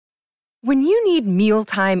When you need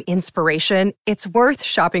mealtime inspiration, it's worth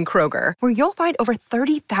shopping Kroger, where you'll find over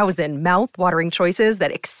 30,000 mouth-watering choices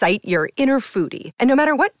that excite your inner foodie. And no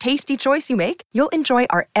matter what tasty choice you make, you'll enjoy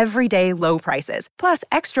our everyday low prices, plus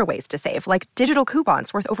extra ways to save, like digital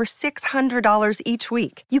coupons worth over $600 each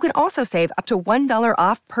week. You can also save up to $1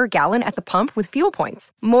 off per gallon at the pump with fuel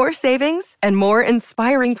points. More savings and more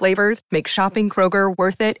inspiring flavors make shopping Kroger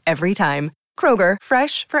worth it every time. Kroger,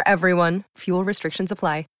 fresh for everyone. Fuel restrictions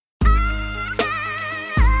apply.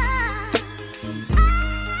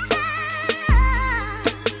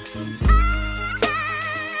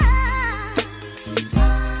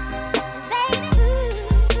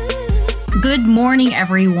 Good morning,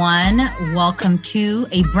 everyone. Welcome to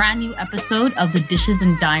a brand new episode of the Dishes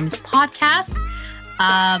and Dimes podcast.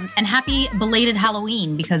 And happy belated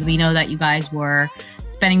Halloween, because we know that you guys were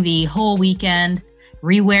spending the whole weekend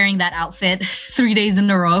re-wearing that outfit 3 days in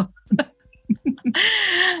a row.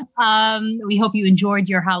 We hope you enjoyed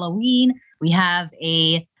your Halloween. We have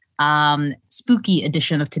a spooky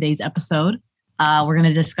edition of today's episode. We're going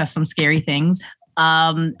to discuss some scary things.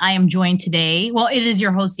 I am joined today. Well, it is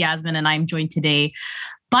your host, Yasmin, and I'm joined today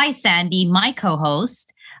by Sandy, my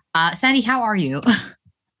co-host. Sandy, how are you?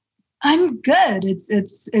 I'm good.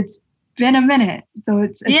 It's been a minute, so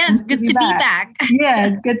it's good to be back. Yeah,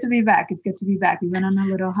 it's good to be back. It's good to be back. We went on a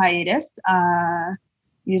little hiatus.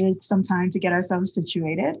 Needed some time to get ourselves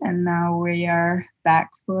situated, and now we are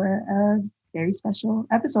back for a very special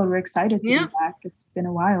episode. We're excited to be back. It's been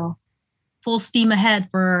a while. Full steam ahead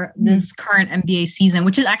for this current NBA season,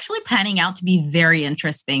 which is actually panning out to be very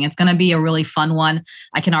interesting. It's going to be a really fun one.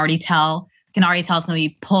 I can already tell. It's going to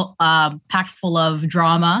be packed full of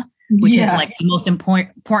drama, which is like the most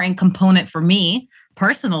important component for me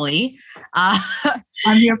personally.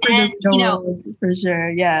 I'm here for the real world for sure.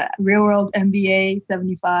 Yeah, real world NBA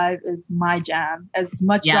 75 is my jam. As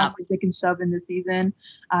much drama as they can shove in the season,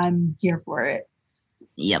 I'm here for it.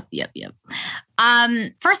 Yep.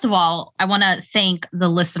 First of all, I want to thank the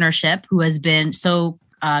listenership who has been so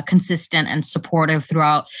consistent and supportive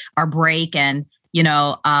throughout our break. And, it's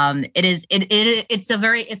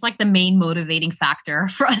like the main motivating factor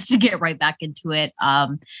for us to get right back into it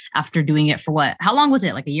after doing it for what? How long was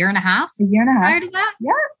it? Like a year and a half? A year and a half. Prior to that?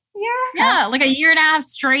 Yeah. Like a year and a half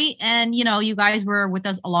straight. And, you guys were with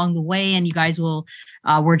us along the way, and you guys were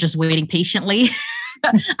just waiting patiently.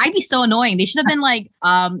 I'd be so annoying. They should have been like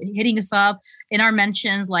hitting us up in our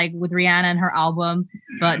mentions, like with Rihanna and her album.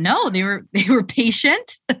 But no, they were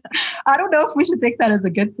patient. I don't know if we should take that as a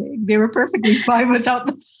good thing. They were perfectly fine without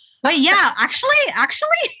the. But yeah, actually,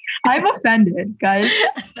 I'm offended, guys.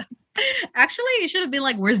 Actually, it should have been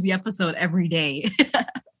like, "Where's the episode?" every day.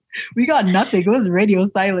 We got nothing. It was radio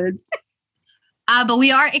silence. But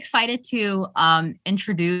we are excited to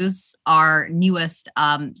introduce our newest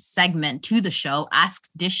segment to the show, Ask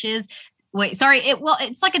Dishes. Wait, sorry.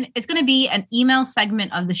 It's going to be an email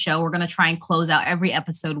segment of the show. We're going to try and close out every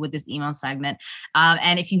episode with this email segment.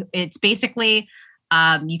 And it's basically,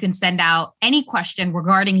 you can send out any question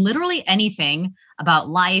regarding literally anything about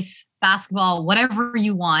life, basketball, whatever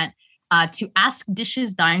you want, to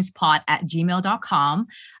askdishesdimespot@gmail.com.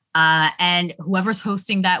 And whoever's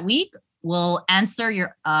hosting that week will answer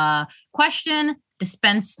your question,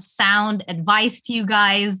 dispense sound advice to you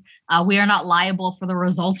guys. We are not liable for the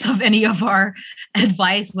results of any of our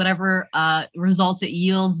advice, whatever results it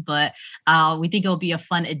yields, but we think it'll be a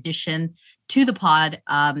fun addition to the pod.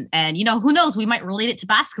 And, who knows, we might relate it to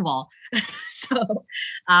basketball. So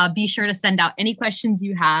be sure to send out any questions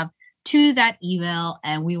you have to that email,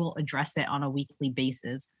 and we will address it on a weekly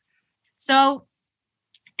basis. So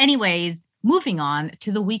anyways, moving on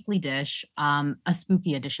to the weekly dish, a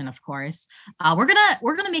spooky edition, of course. We're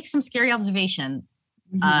gonna make some scary observation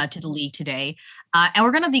to the league today, and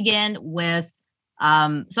we're gonna begin with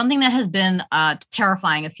something that has been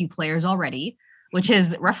terrifying a few players already, which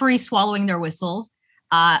is referees swallowing their whistles,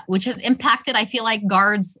 which has impacted, I feel like,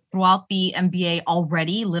 guards throughout the NBA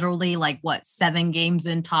already. Literally, 7 games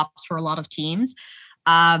in tops for a lot of teams.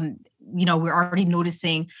 We're already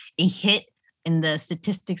noticing a hit in the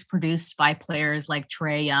statistics produced by players like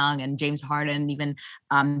Trae Young and James Harden, even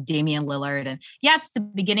Damian Lillard. And yeah, it's the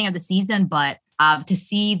beginning of the season, but to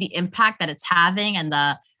see the impact that it's having and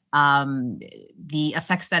the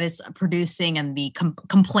effects that it's producing and the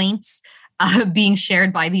complaints being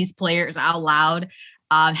shared by these players out loud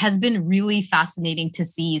has been really fascinating to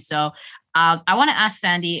see. So I want to ask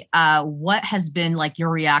Sandy, what has been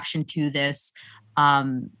your reaction to this?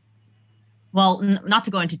 Well, not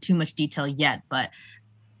to go into too much detail yet, but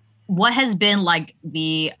what has been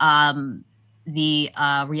the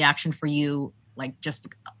reaction for you, just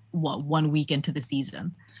 1 week into the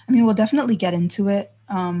season? I mean, we'll definitely get into it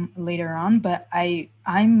later on, but I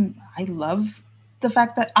love the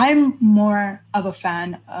fact that I'm more of a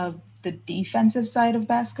fan of the defensive side of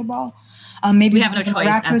basketball. Maybe we have no choice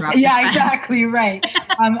as Raptors yeah, fans. exactly right.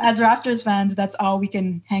 As Raptors fans, that's all we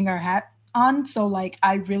can hang our hat on. So like,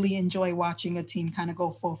 I really enjoy watching a team kind of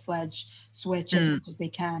go full-fledged switch as much as they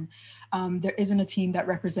can. There isn't a team that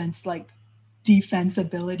represents like defensive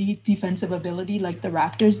ability like the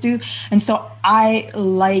Raptors do. And so I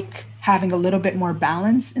like having a little bit more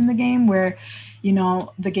balance in the game where, you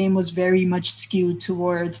know, the game was very much skewed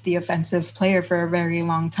towards the offensive player for a very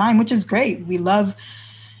long time, which is great. We love,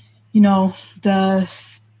 you know, the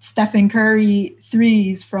Stephen Curry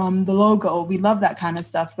threes from the logo. We love that kind of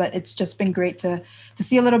stuff, but it's just been great to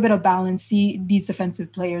see a little bit of balance, see these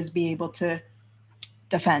defensive players be able to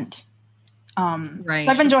defend. Right.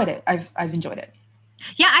 So I've enjoyed it. I've enjoyed it.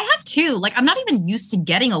 Yeah, I have too. Like, I'm not even used to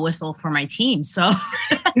getting a whistle for my team. So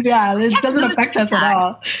yeah, it doesn't affect us at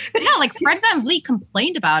all. Yeah, like Fred VanVleet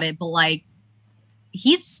complained about it, but like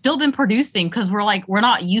he's still been producing because we're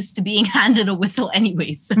not used to being handed a whistle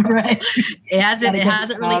anyways. So right. It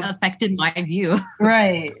hasn't really affected my view.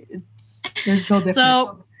 Right. There's no difference.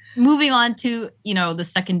 So moving on to, you know, the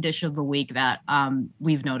second dish of the week that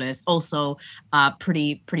we've noticed also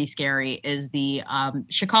pretty scary is the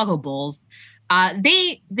Chicago Bulls.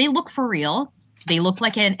 They look for real. They look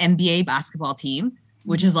like an NBA basketball team,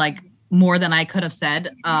 which is like more than I could have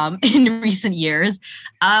said in recent years.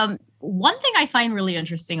 One thing I find really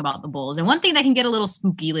interesting about the Bulls, and one thing that can get a little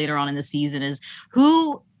spooky later on in the season, is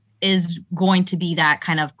who is going to be that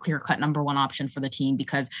kind of clear-cut number one option for the team.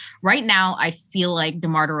 Because right now I feel like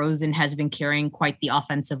DeMar DeRozan has been carrying quite the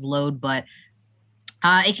offensive load, but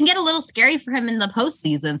it can get a little scary for him in the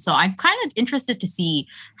postseason. So I'm kind of interested to see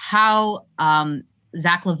how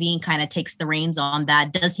Zach LaVine kind of takes the reins on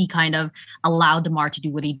that. Does he kind of allow DeMar to do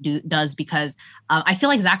what he does? Because I feel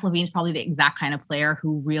like Zach LaVine is probably the exact kind of player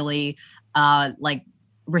who really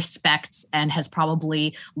respects and has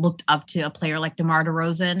probably looked up to a player like DeMar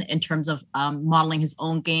DeRozan in terms of modeling his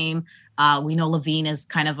own game. We know LaVine is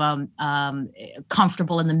kind of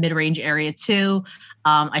comfortable in the mid-range area too.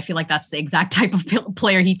 I feel like that's the exact type of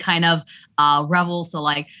player he kind of revels. So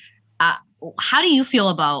like, how do you feel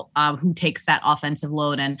about who takes that offensive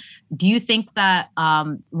load? And do you think that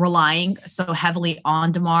relying so heavily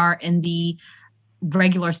on DeMar in the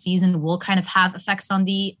regular season will kind of have effects on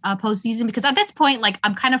the postseason? Because at this point, like,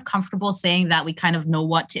 I'm kind of comfortable saying that we kind of know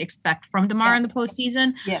what to expect from DeMar in the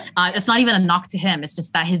postseason. Yeah. It's not even a knock to him. It's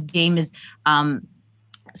just that his game is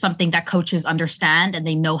something that coaches understand and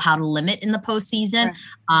they know how to limit in the postseason.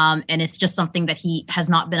 Right. And it's just something that he has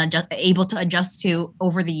not been able to adjust to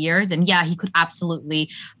over the years. And yeah, he could absolutely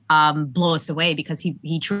blow us away because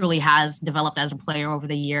he truly has developed as a player over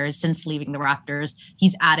the years since leaving the Raptors.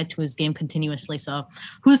 He's added to his game continuously. So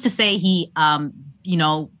who's to say he,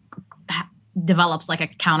 develops like a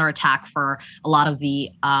counterattack for a lot of the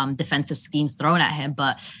defensive schemes thrown at him.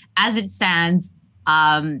 But as it stands,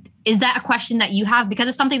 is that a question that you have? Because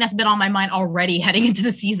it's something that's been on my mind already heading into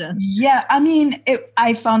the season. Yeah, I mean,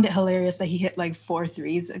 I found it hilarious that he hit like 4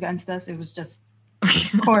 threes against us. It was just,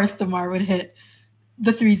 of course, DeMar would hit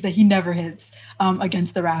the threes that he never hits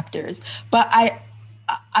against the Raptors. But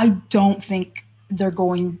I don't think they're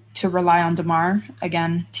going to rely on DeMar.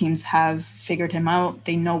 Again, teams have figured him out.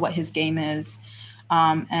 They know what his game is.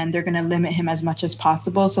 And they're going to limit him as much as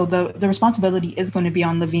possible. So the responsibility is going to be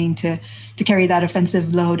on LaVine to carry that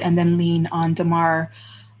offensive load and then lean on DeMar,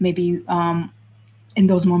 maybe in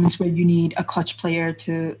those moments where you need a clutch player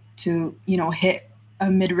to hit a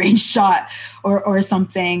mid-range shot or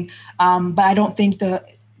something. But I don't think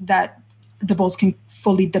that the Bulls can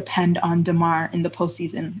fully depend on DeMar in the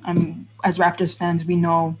postseason. As Raptors fans, we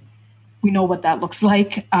know what that looks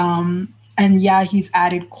like. And yeah, he's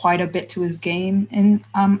added quite a bit to his game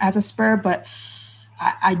as a Spur, but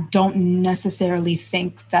I don't necessarily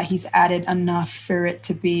think that he's added enough for it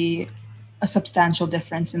to be a substantial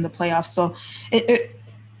difference in the playoffs. So it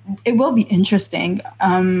will be interesting.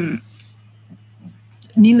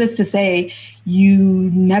 Needless to say, you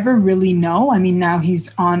never really know. I mean, now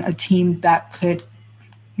he's on a team that could,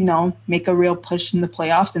 make a real push in the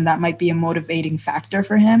playoffs, and that might be a motivating factor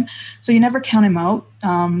for him. So you never count him out.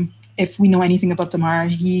 If we know anything about DeMar,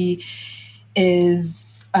 he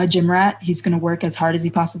is a gym rat. He's going to work as hard as he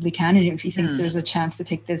possibly can. And if he thinks there's a chance to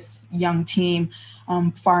take this young team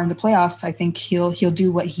far in the playoffs, I think he'll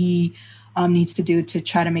do what he needs to do to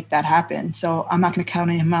try to make that happen. So I'm not going to count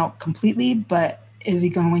him out completely, but is he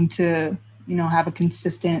going to, have a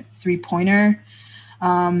consistent 3-pointer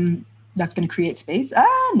that's going to create space?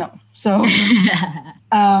 No. So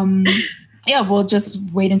Yeah, we'll just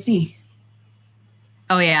wait and see.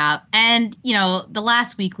 Oh yeah, and the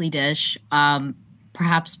last weekly dish,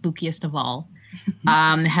 perhaps spookiest of all,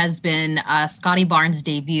 has been Scotty Barnes'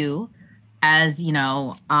 debut as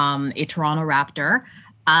a Toronto Raptor.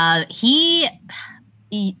 Yeah,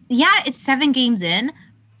 it's 7 games in,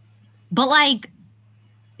 but like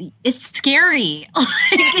it's scary.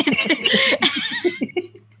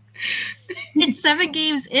 It's 7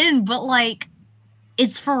 games in, but like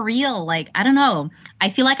it's for real. Like I don't know. I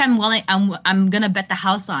feel like I'm gonna bet the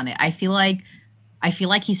house on it. I feel like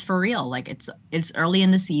he's for real. Like it's early in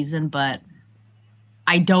the season, but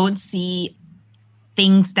I don't see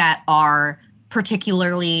things that are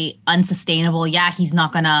particularly unsustainable. Yeah, he's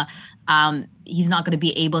not gonna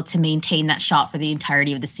be able to maintain that shot for the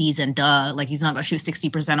entirety of the season. Duh. Like he's not gonna shoot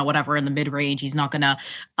 60% or whatever in the mid range. He's not gonna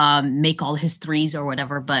make all his threes or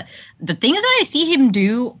whatever. But the things that I see him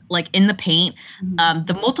do, like in the paint,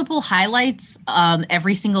 the multiple highlights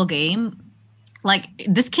every single game, like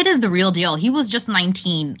this kid is the real deal. He was just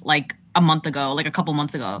 19 like a month ago, like a couple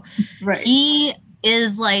months ago. Right. He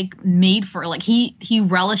is like made for, like he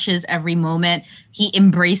relishes every moment. He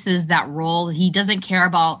embraces that role. He doesn't care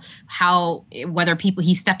about whether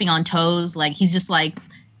he's stepping on toes. Like he's just like,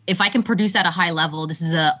 if I can produce at a high level, this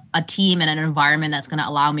is a team and an environment that's going to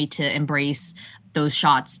allow me to embrace those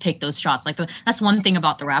shots, take those shots. Like that's one thing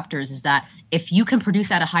about the Raptors is that if you can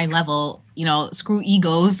produce at a high level, screw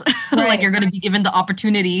egos, right. Like you're going to be given the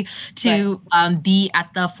opportunity to be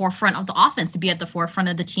at the forefront of the offense, to be at the forefront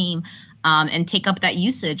of the team. And take up that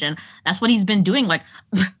usage. And that's what he's been doing. Like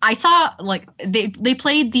I saw like they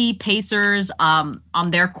played the Pacers on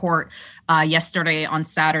their court yesterday on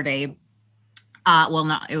Saturday. Well,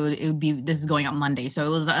 not it would be, this is going up Monday. So it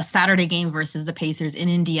was a Saturday game versus the Pacers in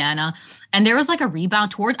Indiana. And there was like a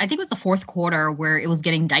rebound toward, I think it was the fourth quarter where it was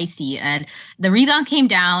getting dicey. And the rebound came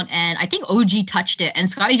down and I think OG touched it and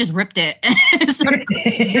Scotty just ripped it and started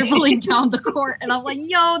dribbling down the court. And I'm like,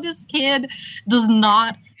 yo, this kid does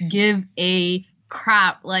not give a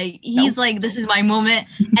crap. Like he's like, this is my moment.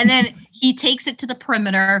 And then he takes it to the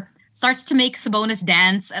perimeter, starts to make Sabonis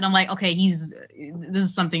dance, and I'm like, okay, this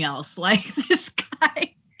is something else. Like this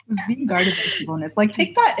guy is being guarded by Sabonis. Like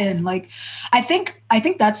take that in. Like I think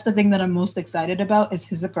that's the thing that I'm most excited about is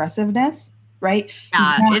his aggressiveness, right?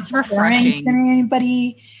 Yeah, it's refreshing.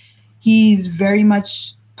 Anybody, he's very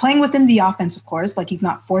much playing within the offense, of course. Like he's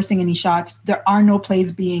not forcing any shots. There are no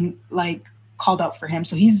plays being like called out for him.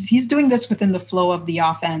 So he's doing this within the flow of the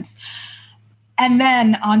offense. And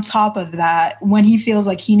then on top of that, when he feels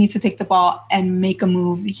like he needs to take the ball and make a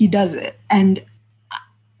move, he does it. And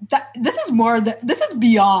this is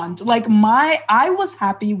beyond. Like I was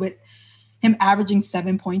happy with him averaging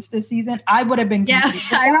 7 points this season. I would have been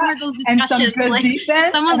I remember those discussions. And some good like,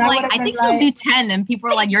 defense. Someone's like, I think he'll do 10. And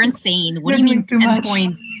people are like, you're insane. What do you mean 10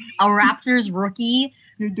 points? A Raptors rookie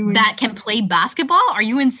that can play basketball? Are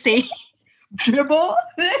you insane? Dribble?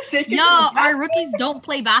 No, our rookies don't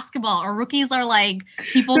play basketball. Our rookies are like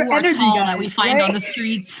people who are tall guys, that we find on the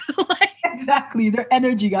streets. Exactly. They're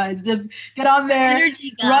energy guys. Just get on there,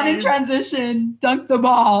 run in transition, dunk the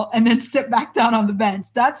ball, and then sit back down on the bench.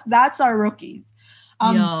 That's our rookies.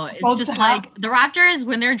 It's just like the Raptors,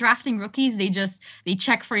 when they're drafting rookies, they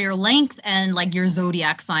check for your length and like your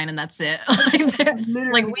zodiac sign, and that's it.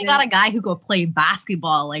 Like we got a guy who go play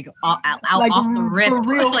basketball like off the rip. For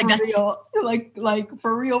real, like for real. Like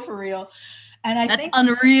for real. And that's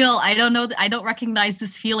unreal. I don't know. I don't recognize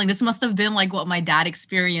this feeling. This must have been like what my dad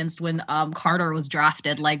experienced when Carter was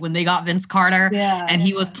drafted. Like when they got Vince Carter and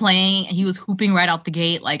he was playing, he was hooping right out the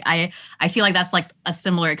gate. Like I feel like that's like a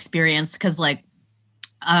similar experience because like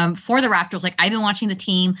for the Raptors, like I've been watching the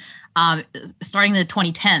team starting in the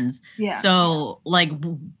 2010s. Yeah. So like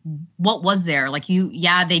what was there? Like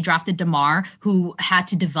they drafted DeMar who had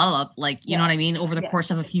to develop, like, you know what I mean? Over the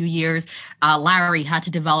course of a few years. Larry had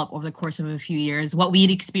to develop over the course of a few years. What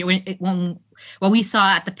we'd experienced what we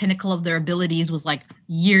saw at the pinnacle of their abilities was like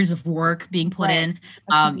years of work being put in,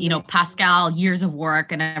 Pascal, years of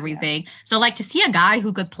work and everything. So like to see a guy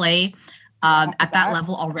who could play at that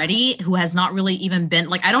level already, who has not really even been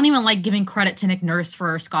like, I don't even like giving credit to Nick Nurse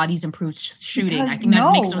for Scotty's improved shooting. I think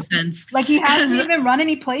that makes no sense. Like he hasn't even run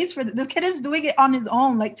any plays for this kid is doing it on his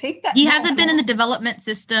own. Like take that. He hasn't been in the development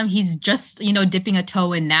system. He's just, dipping a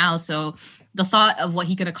toe in now. So the thought of what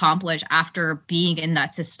he could accomplish after being in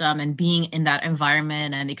that system and being in that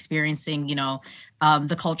environment and experiencing,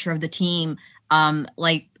 the culture of the team,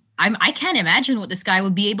 I can't imagine what this guy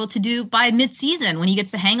would be able to do by mid-season when he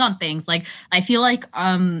gets to hang on things. Like, I feel like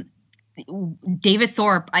David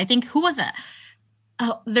Thorpe, I think, who was it?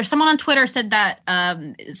 there's someone on Twitter said that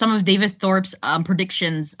some of David Thorpe's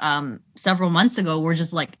predictions several months ago were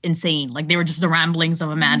just like insane. Like they were just the ramblings of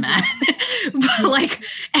a madman. But like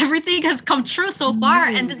everything has come true so far.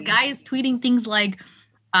 And this guy is tweeting things like,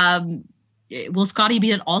 will Scottie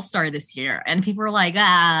be an all-star this year? And people are like,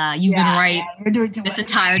 you've been right this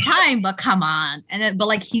entire time, but come on. And then, but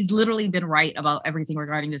like he's literally been right about everything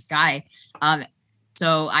regarding this guy.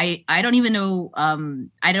 So I don't even know.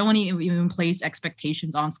 I don't want to even place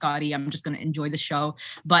expectations on Scottie. I'm just going to enjoy the show.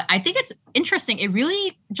 But I think it's interesting. It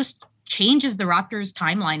really just changes the Raptors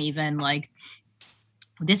timeline even. Like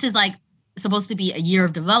this is like supposed to be a year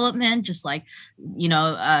of development, just like,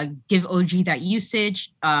 give OG that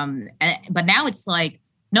usage. But now it's like,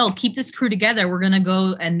 no, keep this crew together. We're going to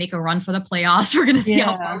go and make a run for the playoffs. We're going to see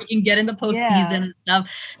how far we can get in the postseason and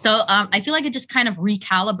stuff. So I feel like it just kind of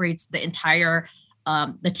recalibrates the entire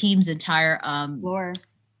the team's entire floor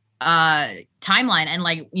timeline. And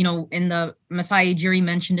like, in the Masai Ujiri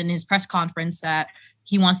mentioned in his press conference that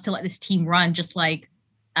he wants to let this team run just like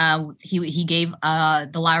he gave the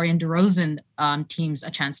Lowry and DeRozan teams a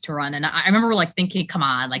chance to run. And I remember like thinking, come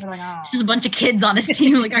on, like it's just a bunch of kids on this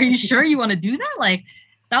team. Like, are you sure you want to do that? Like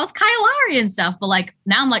that was Kyle Lowry and stuff. But like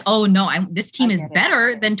now I'm like, oh no, this team is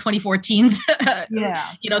better than 2014's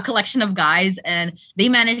collection of guys. And they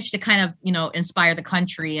managed to kind of, inspire the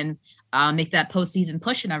country and make that postseason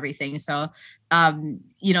push and everything. So,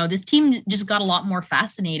 this team just got a lot more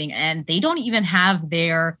fascinating, and they don't even have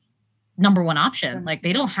their number one option. Like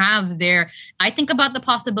they don't have I think about the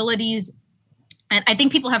possibilities, and I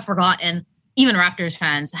think people have forgotten, even Raptors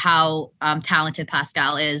fans, how talented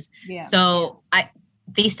Pascal is. Yeah. So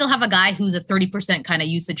they still have a guy who's a 30% kind of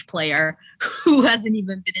usage player who hasn't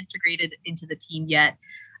even been integrated into the team yet.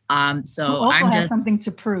 So who also has something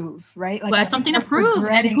to prove, right? Like has something to prove.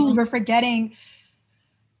 We're forgetting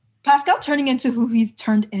Pascal turning into who he's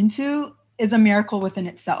turned into is a miracle within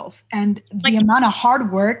itself. And the amount of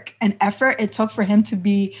hard work and effort it took for him to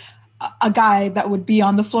be a guy that would be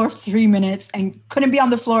on the floor 3 minutes and couldn't be on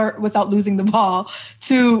the floor without losing the ball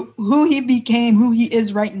to who he became, who he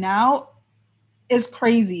is right now is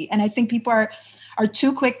crazy. And I think people are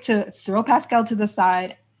too quick to throw Pascal to the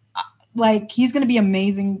side. Like he's going to be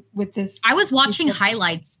amazing with this. I was watching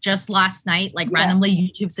highlights just last night, like randomly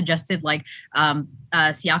YouTube suggested like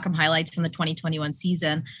Siakam highlights from the 2021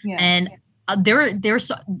 season. Yeah. And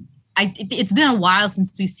it's been a while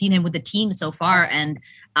since we've seen him with the team so far. And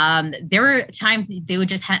there were times they would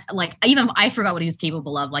just even I forgot what he was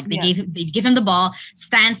capable of. Like they give him the ball,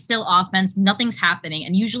 standstill offense, nothing's happening.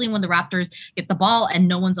 And usually when the Raptors get the ball and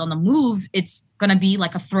no one's on the move, it's gonna be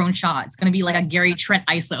like a thrown shot. It's gonna be like a Gary Trent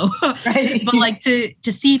ISO. Right. But like to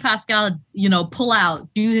see Pascal, pull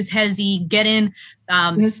out, do his hezzy, get in,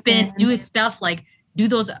 spin, do his stuff, like do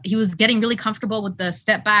those. He was getting really comfortable with the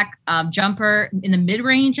step back jumper in the mid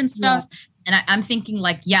range and stuff. Yeah. And I'm thinking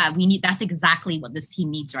that's exactly what this team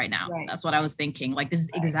needs right now. Right. That's what I was thinking. Like, this is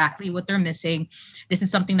exactly what they're missing. This is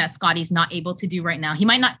something that Scottie's not able to do right now. He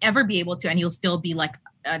might not ever be able to, and he'll still be like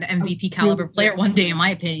an MVP caliber player one day, in my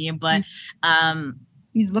opinion. But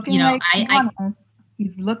he's looking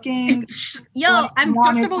he's looking. I'm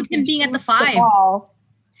comfortable with him being at the 5.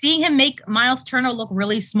 Seeing him make Miles Turner look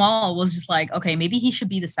really small was just like, okay, maybe he should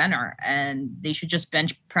be the center and they should just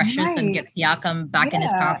bench Precious and get Siakam back in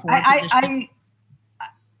his power forward position.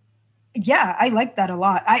 I like that a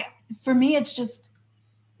lot. For me, it's just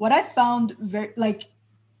what I found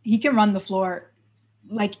he can run the floor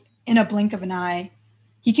like in a blink of an eye.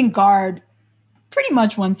 He can guard pretty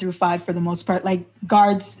much 1 through 5 for the most part. Like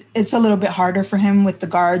guards, it's a little bit harder for him with the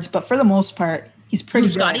guards, but for the most part, he's pretty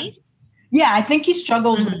good. Scottie? Yeah, I think he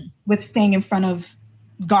struggles with staying in front of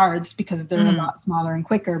guards because they're a lot smaller and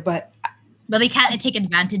quicker. But they can't take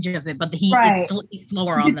advantage of it. But he's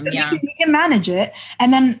slower on them. Yeah, he can manage it.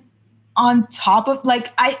 And then on top of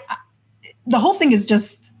the whole thing is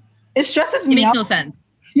just it stresses me out. It makes no sense.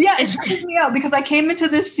 Yeah, it stresses me out because I came into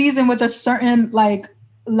this season with a certain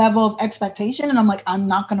level of expectation, and I'm like, I'm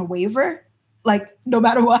not going to waver. Like no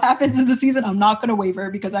matter what happens in the season, I'm not going to waver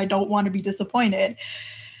because I don't want to be disappointed.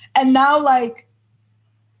 And now,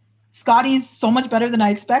 Scottie's so much better than I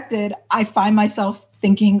expected. I find myself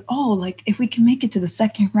thinking, if we can make it to the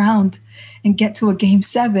second round and get to a game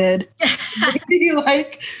 7,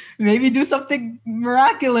 maybe do something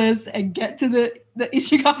miraculous and get to the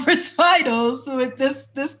Eastern Conference Finals with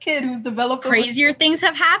this kid who's developed. Crazier things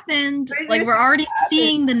have happened. We're already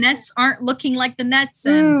seeing the Nets aren't looking like the Nets,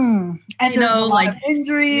 and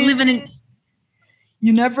injuries.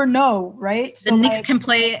 You never know, right? The Knicks can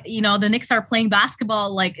play, the Knicks are playing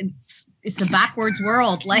basketball like it's a backwards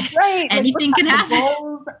world. Like anything can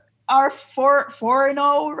happen. are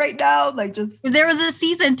 4-0 right now. Like, just If there was a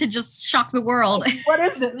season to just shock the world. what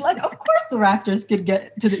is it? Like, of course the Raptors could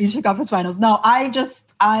get to the Eastern Conference Finals. No,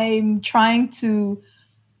 I'm trying to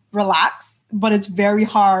relax, but it's very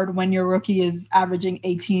hard when your rookie is averaging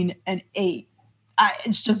 18 and 8.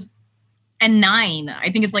 It's just And 9.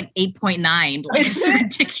 I think it's like 8.9. Like, it's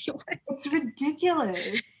ridiculous. It's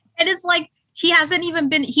ridiculous. And it's like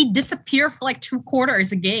he disappeared for like 2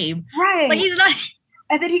 quarters a game. Right. Like, he's not.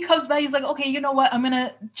 And then he comes back, he's like, okay, you know what? I'm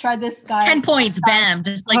gonna try this guy. 10 points, bam,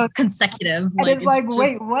 just like consecutive. And it's like, just,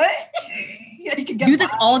 wait, what? And he could get do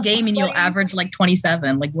this all game and you'll average like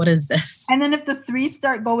 27. Like, what is this? And then if the threes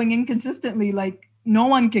start going in consistently, like, no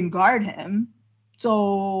one can guard him.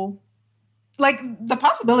 So, like, the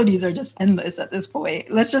possibilities are just endless at this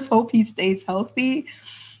point. Let's just hope he stays healthy.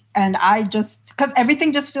 And because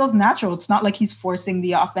everything just feels natural. It's not like he's forcing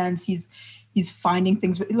the offense. He's finding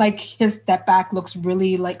things, like his step back looks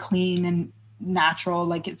really like clean and natural.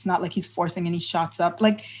 Like, it's not like he's forcing any shots up.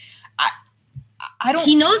 Like, I don't.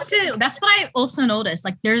 He knows it. That's what I also noticed.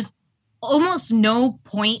 Like, there's almost no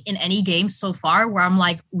point in any game so far where I'm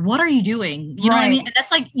like, what are you doing? You know what I mean? And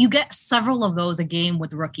that's like, you get several of those a game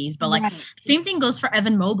with rookies, but like, same thing goes for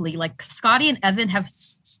Evan Mobley. Like, Scottie and Evan have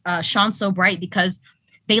shone so bright because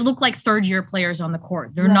they look like third-year players on the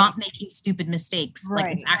court. They're not making stupid mistakes.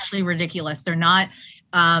 Like, it's actually ridiculous. They're not.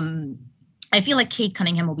 I feel like Kate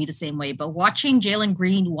Cunningham will be the same way. But watching Jalen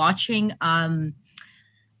Green, Jalen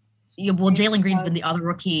Green's been the other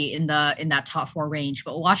rookie in that top 4 range.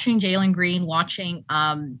 But watching Jalen Green, watching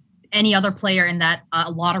any other player in that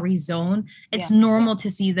lottery zone, it's normal to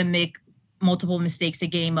see them make multiple mistakes a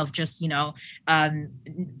game of just,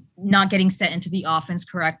 not getting set into the offense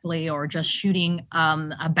correctly or just shooting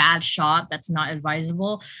a bad shot that's not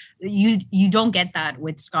advisable. You don't get that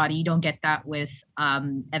with Scottie. You don't get that with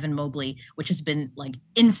Evan Mobley, which has been like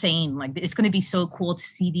insane. Like, it's going to be so cool to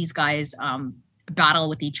see these guys battle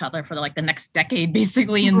with each other for the next decade,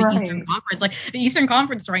 basically, in the Eastern Conference. Like, the Eastern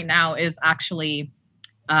Conference right now is actually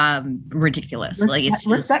ridiculous.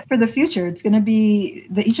 We're set for the future. It's going to be,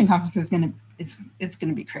 the Eastern Conference is going to, it's going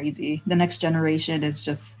to be crazy. The next generation is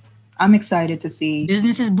just, I'm excited to see.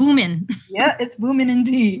 Business is booming. Yeah, it's booming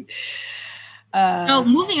indeed. So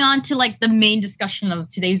moving on to like the main discussion of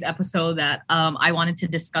today's episode that I wanted to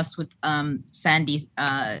discuss with Sandy.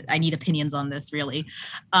 I need opinions on this really,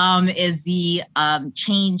 is the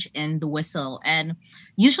change in the whistle. And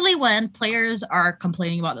usually when players are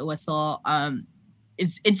complaining about the whistle,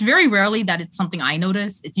 it's very rarely that it's something I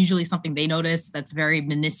notice. It's usually something they notice that's very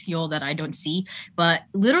minuscule that I don't see. But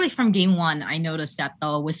literally from game 1, I noticed that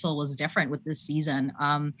the whistle was different with this season.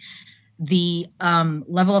 The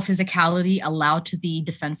level of physicality allowed to the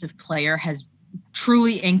defensive player has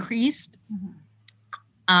truly increased,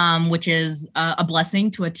 which is a blessing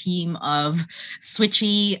to a team of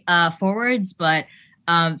switchy forwards. But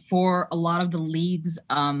for a lot of the league's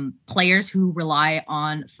players who rely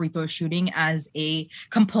on free throw shooting as a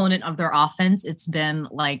component of their offense, it's been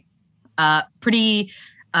like pretty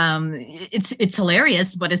it's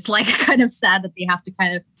hilarious, but it's like kind of sad that they have to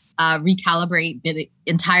kind of recalibrate the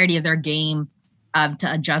entirety of their game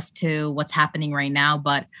to adjust to what's happening right now.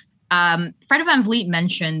 But Fred VanVleet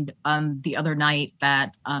mentioned the other night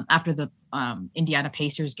that after the Indiana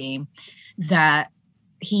Pacers game that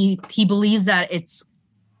he believes that it's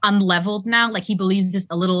unleveled now. Like, he believes it's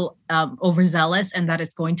a little overzealous and that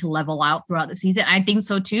it's going to level out throughout the season. I think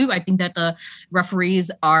so too. I think that the referees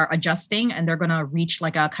are adjusting and they're going to reach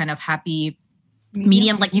like a kind of happy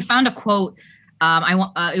medium. Like, you found a quote.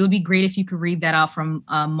 It would be great if you could read that out from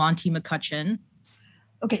Monty McCutcheon.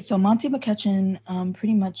 Okay, so Monty McCutcheon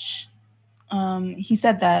pretty much he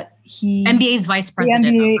said that NBA's vice president. The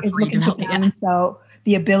NBA is looking to balance out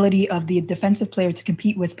the ability of the defensive player to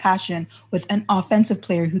compete with passion with an offensive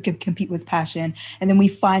player who can compete with passion. And then we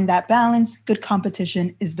find that balance. Good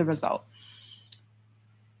competition is the result.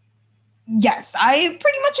 Yes, I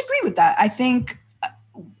pretty much agree with that. I think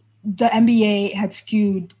the NBA had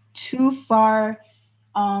skewed too far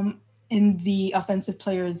in the offensive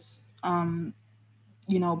players'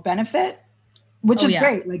 benefit, which is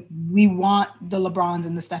great. Like, we want the LeBrons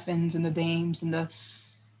and the Stephens and the Dames and the,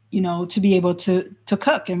 to be able to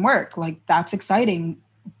cook and work. Like, that's exciting.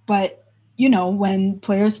 But, when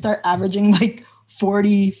players start averaging like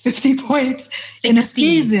 40, 50 points in a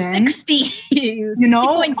season, 60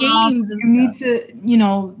 point games. You need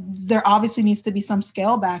to, there obviously needs to be some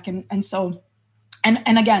scale back. And so,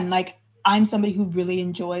 and again, like, I'm somebody who really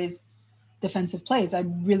enjoys defensive plays. I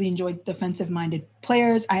really enjoy defensive-minded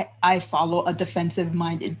players. I follow a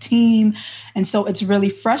defensive-minded team. And so it's really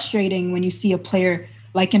frustrating when you see a player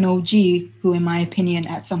like an OG, who in my opinion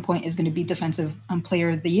at some point is going to be defensive player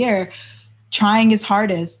of the year, trying his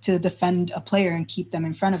hardest to defend a player and keep them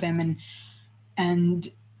in front of him, and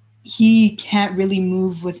he can't really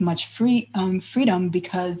move with much freedom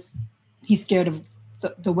because he's scared of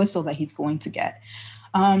the whistle that he's going to get.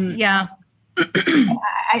 Yeah.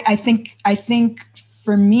 I think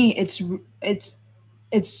for me, it's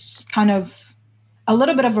kind of a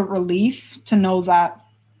little bit of a relief to know that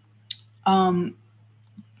a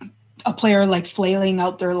player like flailing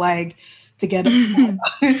out their leg to get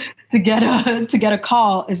to get a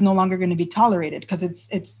call is no longer going to be tolerated, because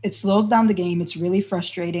it slows down the game. It's really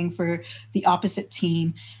frustrating for the opposite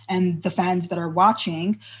team and the fans that are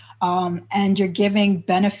watching, and you're giving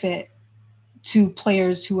benefit to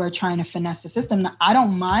players who are trying to finesse the system. Now, I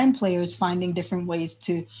don't mind players finding different ways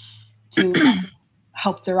to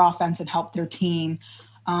help their offense and help their team,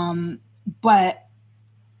 but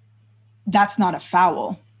that's not a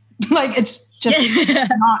foul. Like, it's just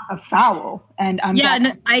not a foul. And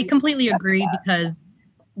I completely agree, because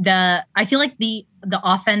I feel like the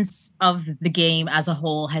offense of the game as a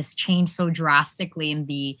whole has changed so drastically in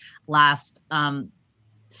the last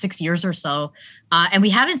 6 years or so, and we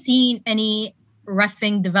haven't seen any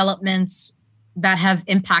reffing developments that have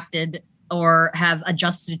impacted or have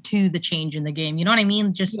adjusted to the change in the game. You know what I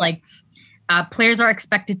mean? Just like players are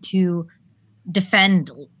expected to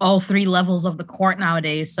defend all three levels of the court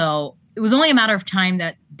nowadays. So it was only a matter of time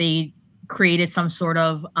that they created some sort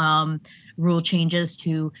of rule changes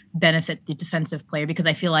to benefit the defensive player, because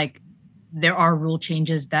I feel like there are rule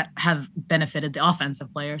changes that have benefited the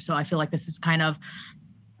offensive player. So I feel like this is kind of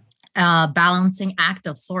a balancing act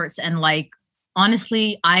of sorts. And like,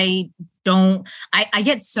 honestly, I feel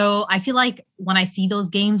like when I see those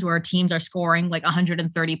games where teams are scoring like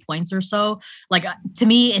 130 points or so, like to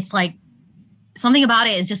me, it's like something about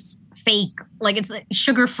it is just fake. Like it's like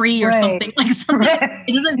sugar-free or something, like something.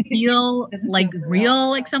 It doesn't feel like real,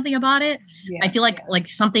 like something about it. I feel like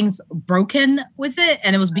something's broken with it.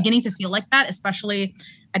 And it was beginning to feel like that, especially,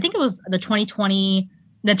 I think it was the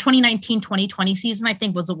 2019-2020 season, I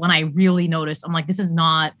think, was when I really noticed. I'm like, this is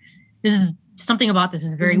something about this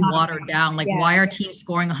is very watered down. Like, why are teams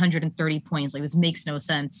scoring 130 points? Like, this makes no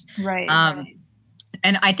sense. Right.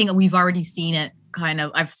 And I think we've already seen it kind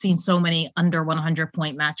of. I've seen so many under 100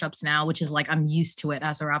 point matchups now, which is like, I'm used to it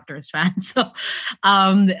as a Raptors fan. So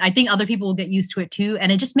I think other people will get used to it too.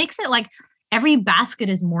 And it just makes it like every basket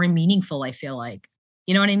is more meaningful, I feel like.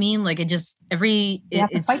 You know what I mean? Like, it just, you have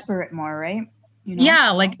to fight for it more, right? You know?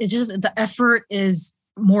 Yeah, like it's just, the effort is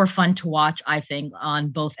more fun to watch, I think, on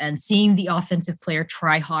both ends. Seeing the offensive player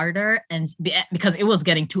try harder, and because it was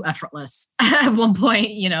getting too effortless at one point,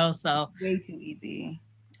 you know, so way too easy.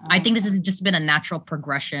 I think this has just been a natural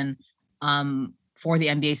progression for the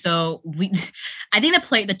NBA. So I think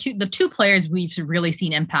the two players we've really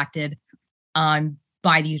seen impacted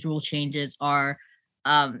by these rule changes are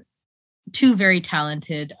two very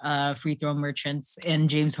talented free throw merchants in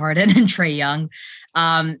James Harden and Trae Young.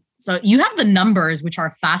 So you have the numbers, which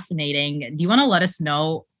are fascinating. Do you want to let us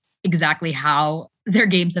know exactly how their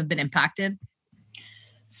games have been impacted?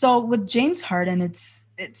 So with James Harden, it's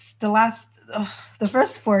the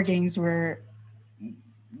first four games were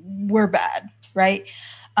bad, right?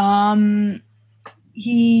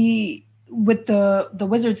 He, with the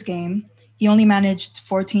Wizards game, he only managed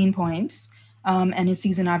 14 points, and his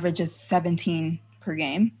season average is 17 per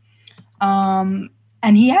game.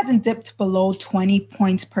 And he hasn't dipped below 20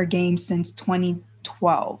 points per game since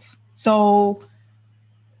 2012. So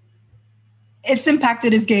it's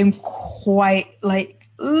impacted his game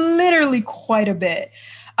literally quite a bit.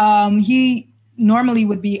 He normally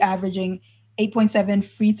would be averaging 8.7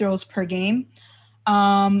 free throws per game.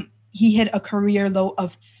 He hit a career low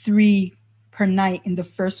of 3 per night in the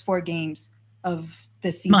first 4 games of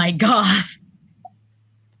this season. My God.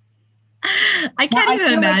 I can't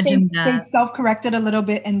even imagine that. They self-corrected a little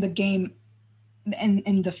bit in the game,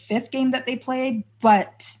 in the 5th game that they played,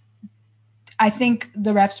 but I think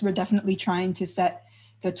the refs were definitely trying to set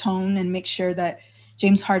the tone and make sure that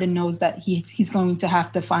James Harden knows that he's going to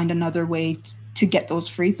have to find another way to get those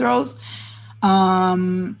free throws.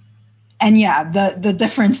 And yeah, the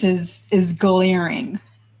difference is glaring.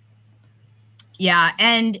 Yeah,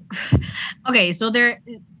 and okay, so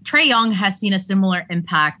Trae Young has seen a similar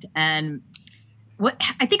impact, and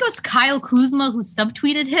I think it was Kyle Kuzma who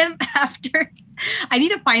subtweeted him after. I need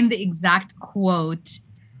to find the exact quote,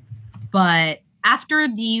 but after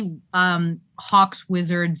the Hawks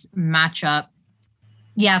Wizards matchup,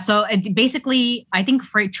 yeah. So basically, I think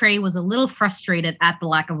Trae was a little frustrated at the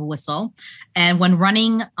lack of a whistle, and when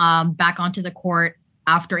running back onto the court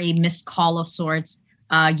after a missed call of sorts,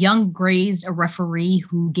 Young grazed a referee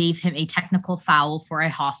who gave him a technical foul for a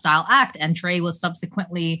hostile act, and Trey was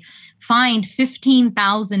subsequently fined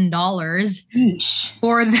 $15,000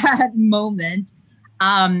 for that moment.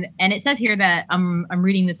 And it says here that I'm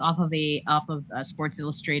reading this off of Sports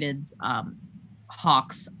Illustrated's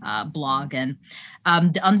Hawks blog, and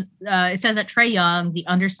it says that Trae Young, the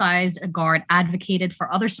undersized guard, advocated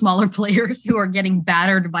for other smaller players who are getting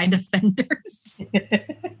battered by defenders.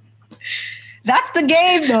 That's the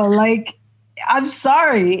game, though. Like, I'm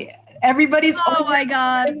sorry, everybody's my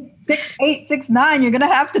god 6'8", 6'9". You're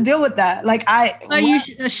gonna have to deal with that. Like,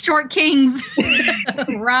 you short kings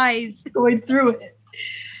rise going through it.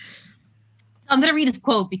 I'm gonna read his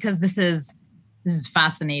quote because this is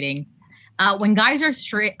fascinating. When guys are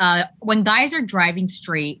driving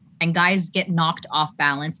straight and guys get knocked off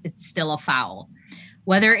balance, it's still a foul.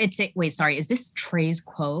 Whether it's is this Trey's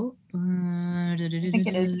quote? I think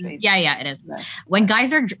it is. Yeah, it is. Yeah. When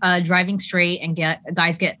guys are driving straight and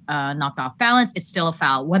guys get knocked off balance, it's still a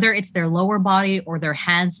foul. Whether it's their lower body or their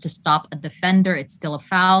hands to stop a defender, it's still a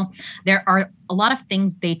foul. There are a lot of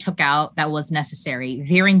things they took out that was necessary.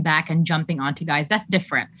 Veering back and jumping onto guys, that's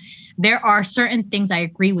different. There are certain things I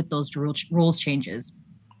agree with those rules changes.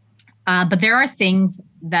 But there are things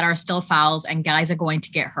that are still fouls and guys are going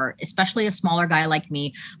to get hurt, especially a smaller guy like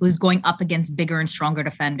me who's going up against bigger and stronger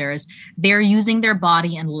defenders. They're using their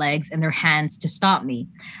body and legs and their hands to stop me.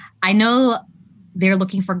 I know they're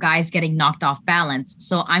looking for guys getting knocked off balance.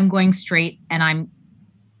 So I'm going straight and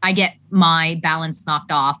I get my balance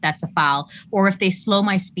knocked off. That's a foul. Or if they slow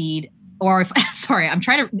my speed, or if, sorry, I'm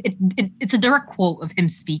trying to, it's a direct quote of him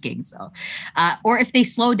speaking. So, or if they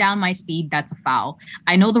slow down my speed, that's a foul.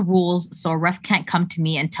 I know the rules, so a ref can't come to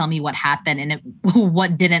me and tell me what happened and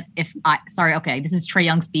what didn't. Okay, this is Trae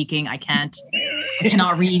Young speaking. I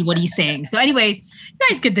cannot read what he's saying. So anyway, you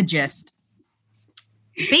guys get the gist.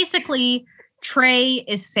 Basically, Trae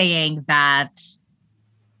is saying that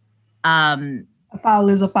a foul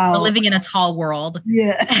is a foul. We're living in a tall world.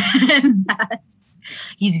 Yeah. And that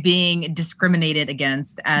he's being discriminated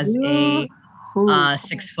against as a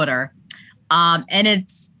 6-footer. And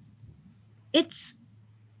it's,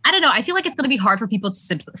 I don't know. I feel like it's going to be hard for people to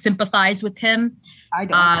sympathize with him. I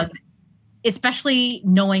don't. Especially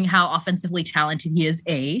knowing how offensively talented he is,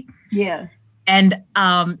 Yeah. And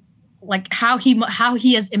like how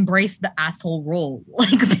he has embraced the asshole role.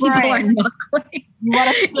 Like people are not going.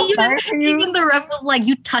 Even the ref was like,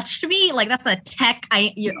 "You touched me." Like that's a tech.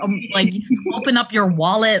 Like open up your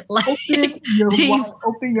wallet. Like open your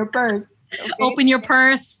purse. Okay? Open your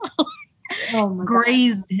purse. Oh my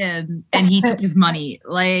Grazed him, and he took his money.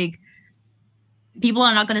 Like people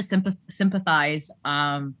are not going to sympathize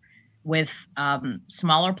with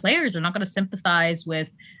smaller players. They're not going to sympathize with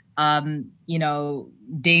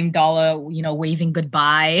Dame Dolla, waving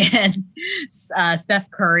goodbye and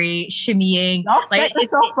Steph Curry shimmying. Y'all set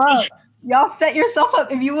yourself up. Y'all set yourself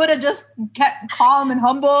up. If you would have just kept calm and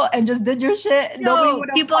humble and just did your shit, nobody would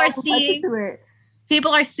have.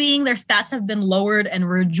 People are seeing their stats have been lowered and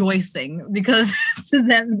rejoicing because to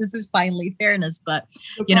them this is finally fairness. But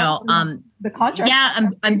the contract. Yeah,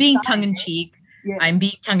 I'm being tongue in cheek. Yeah. I'm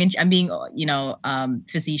being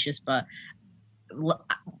facetious, but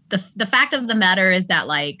the fact of the matter is that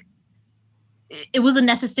like it was a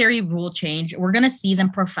necessary rule change. We're going to see them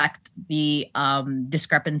perfect the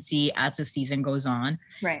discrepancy as the season goes on.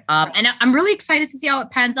 Right. And I'm really excited to see how it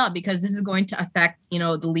pans out because this is going to affect,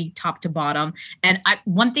 the league top to bottom. And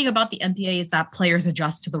one thing about the NBA is that players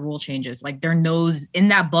adjust to the rule changes. Like their nose is in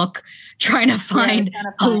that book, trying to find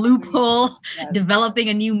a loophole, developing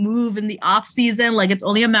a new move in the off season. Like it's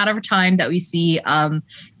only a matter of time that we see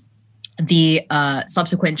the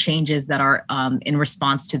subsequent changes that are in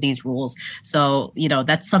response to these rules. So,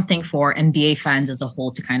 that's something for NBA fans as a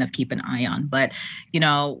whole to kind of keep an eye on. But,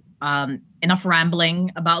 enough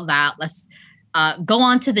rambling about that. Let's go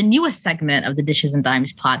on to the newest segment of the Dishes and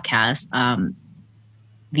Dimes podcast,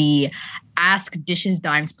 the Ask Dishes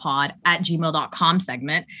Dimes Pod at gmail.com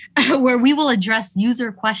segment, where we will address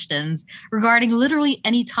user questions regarding literally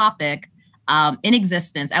any topic in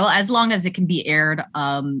existence, as long as it can be aired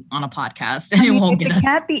on a podcast. And if it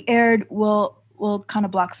can't be aired, we'll kind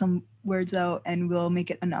of block some words out and we'll make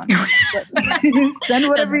it anonymous. Send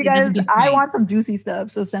whatever you guys. I want some juicy stuff,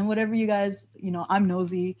 so send whatever you guys. I'm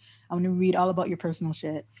nosy. I want to read all about your personal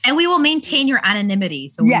shit. And we will maintain your anonymity.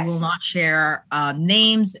 So Yes. we will not share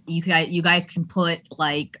names. You guys can put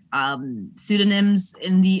like pseudonyms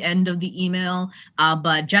in the end of the email.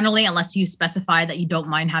 But generally, unless you specify that you don't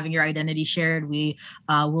mind having your identity shared, we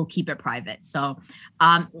will keep it private. So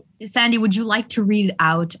Sandy, would you like to read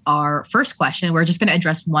out our first question? We're just going to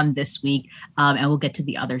address one this week, and we'll get to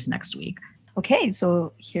the others next week. Okay,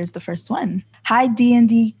 so here's the first one. Hi,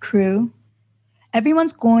 D&D crew.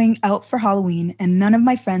 Everyone's going out for Halloween, and none of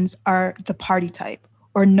my friends are the party type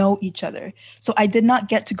or know each other. So I did not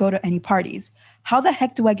get to go to any parties. How the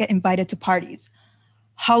heck do I get invited to parties?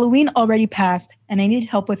 Halloween already passed, and I need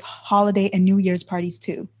help with holiday and New Year's parties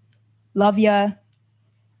too. Love ya.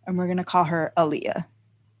 And we're going to call her Aaliyah.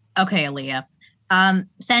 Okay, Aaliyah.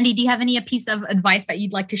 Sandy, do you have any piece of advice that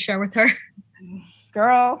you'd like to share with her?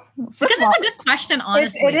 Girl, Because it's a good question,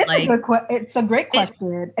 honestly. It is it's a great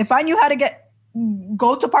question. If I knew how to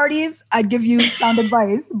go to parties, I'd give you sound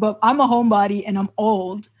advice, but I'm a homebody and I'm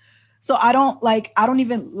old. So I don't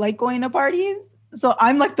even like going to parties. So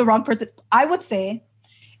I'm like the wrong person. I would say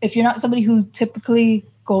if you're not somebody who typically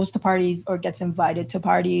goes to parties or gets invited to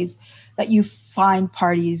parties, that you find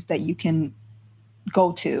parties that you can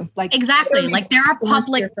go to. Like exactly. Like there are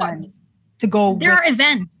public ones to go. There are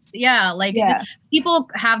events. Yeah. Like people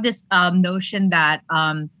have this notion that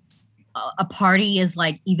a party is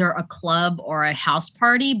like either a club or a house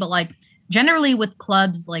party, but like generally with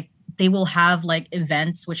clubs, like they will have like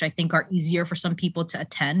events, which I think are easier for some people to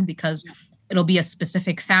attend because it'll be a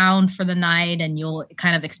specific sound for the night and you'll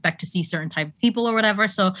kind of expect to see certain type of people or whatever.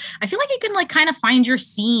 So I feel like you can like kind of find your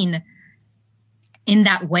scene in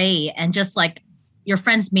that way. And just like your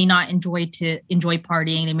friends may not enjoy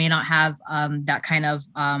partying. They may not have that kind of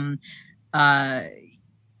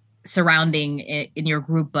surrounding in your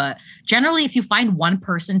group. But generally, if you find one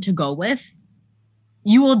person to go with,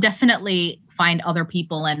 you will definitely find other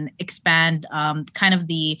people and expand kind of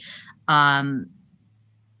the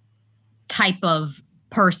type of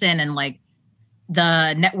person and like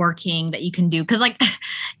the networking that you can do. Because like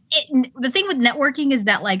the thing with networking is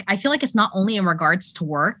that like I feel like it's not only in regards to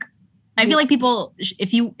work. I feel like people,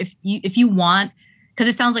 if you want, because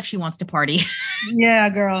it sounds like she wants to party. Yeah,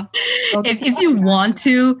 girl. If you want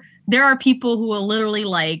to, there are people who will literally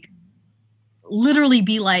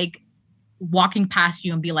be like walking past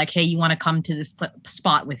you and be like, hey, you want to come to this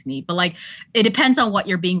spot with me? But like, it depends on what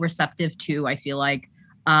you're being receptive to, I feel like.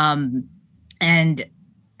 And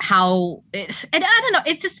how and I don't know,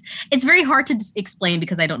 it's very hard to explain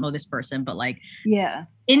because I don't know this person, but like, yeah,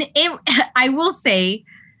 I will say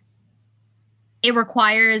it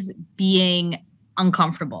requires being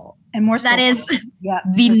uncomfortable. And more so, that is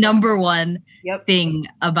the number one thing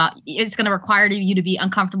about it's going to require you to be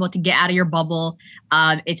uncomfortable to get out of your bubble.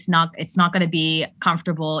 It's not going to be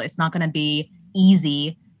comfortable. It's not going to be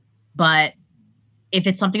easy. But if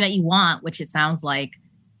it's something that you want, which it sounds like,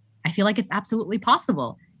 I feel like it's absolutely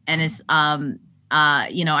possible. And it's,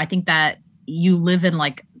 I think that you live in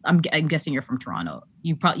like, I'm guessing you're from Toronto.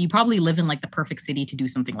 You probably live in like the perfect city to do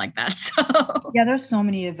something like that. So yeah, there's so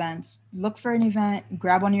many events. Look for an event,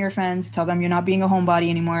 grab one of your friends, tell them you're not being a homebody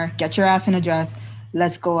anymore. Get your ass in a dress.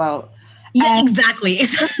 Let's go out. Yeah, and exactly.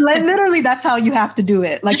 Literally, that's how you have to do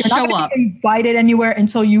it. Like, you're not going to be invited anywhere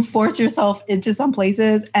until you force yourself into some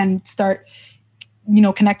places and start,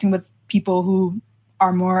 connecting with people who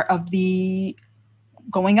are more of the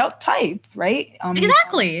going out type, right?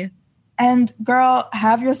 Exactly. And girl,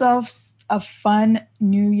 have yourself a fun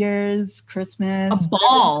New Year's, Christmas, a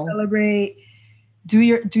ball, celebrate, do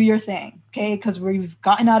your thing, okay? Because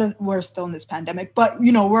we're still in this pandemic, but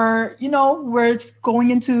we're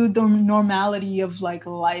going into the normality of like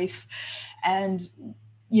life, and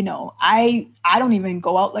I don't even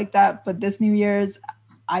go out like that. But this New Year's,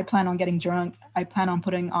 I plan on getting drunk. I plan on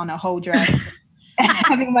putting on a whole dress and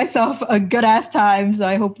having myself a good ass time. So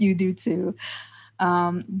I hope you do too.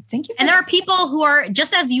 Thank you. And there are people who are,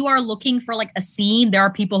 just as you are looking for like a scene, there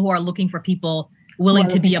are people who are looking for people willing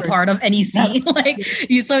to be a part of any scene.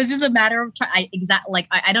 So it's just a matter of I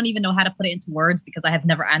don't even know how to put it into words because I have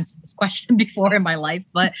never answered this question before in my life.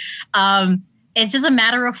 But it's just a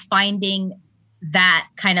matter of finding that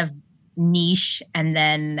kind of niche, and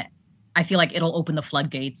then I feel like it'll open the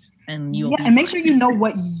floodgates, and you'll and make sure you know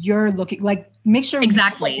what you're looking like. Make sure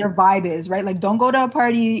exactly your vibe is right. Like, don't go to a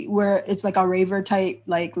party where it's like a raver type.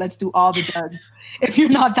 Like, let's do all the drugs. If you're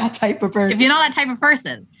not that type of person.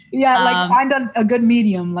 Yeah, find a good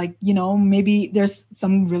medium. Like, maybe there's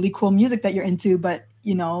some really cool music that you're into, but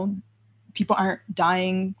people aren't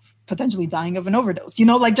potentially dying of an overdose.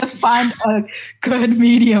 Just find a good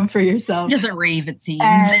medium for yourself. Doesn't rave, it seems.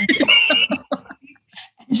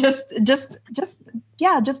 just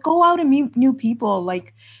go out and meet new people.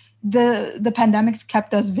 Like the pandemic's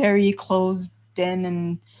kept us very closed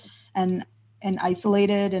in and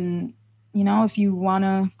isolated. And if you want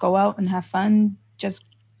to go out and have fun, just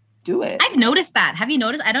do it. I've noticed that. Have you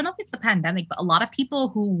noticed? I don't know if it's the pandemic, but a lot of people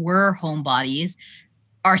who were homebodies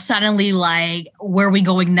are suddenly like, where are we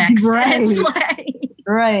going next? Right. It's like,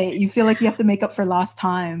 right. You feel like you have to make up for lost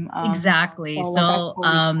time. Exactly. So,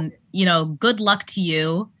 good luck to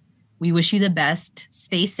you. We wish you the best.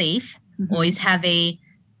 Stay safe. Mm-hmm. Always have a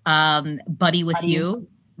buddy with you.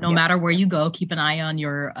 No matter where you go, keep an eye on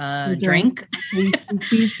your drink.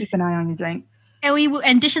 Please keep an eye on your drink.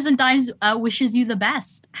 And Dishes and Dimes wishes you the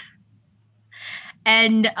best.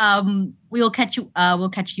 And we'll catch you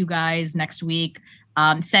guys next week.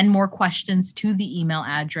 Send more questions to the email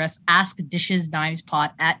address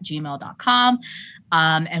askdishesdimespod@gmail.com.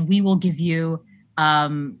 And we will give you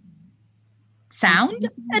sound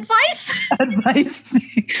advice.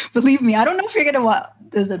 Believe me, I don't know if you're gonna want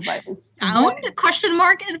this advice. Sound advice.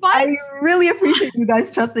 I really appreciate you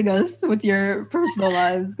guys trusting us with your personal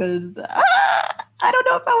lives, because I don't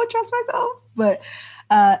know if I would trust myself. But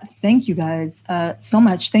thank you guys so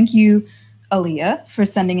much. Thank you, Aaliyah, for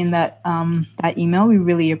sending in that email. We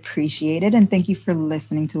really appreciate it. And thank you for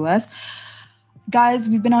listening to us. Guys,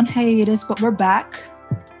 we've been on hiatus, but we're back.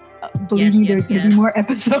 Believe me, there's going to be more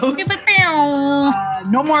episodes.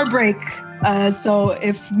 No more break. So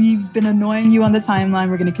if we've been annoying you on the timeline,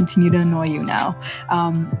 we're going to continue to annoy you now.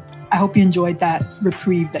 I hope you enjoyed that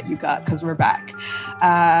reprieve that you got, because we're back.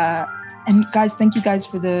 And guys, thank you guys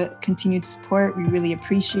for the continued support. We really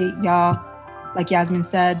appreciate y'all. Like Yasmin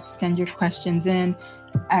said, send your questions in,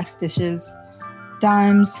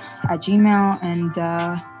 askdishesdimes@gmail. And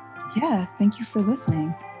thank you for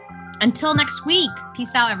listening. Until next week.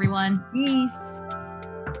 Peace out, everyone. Peace.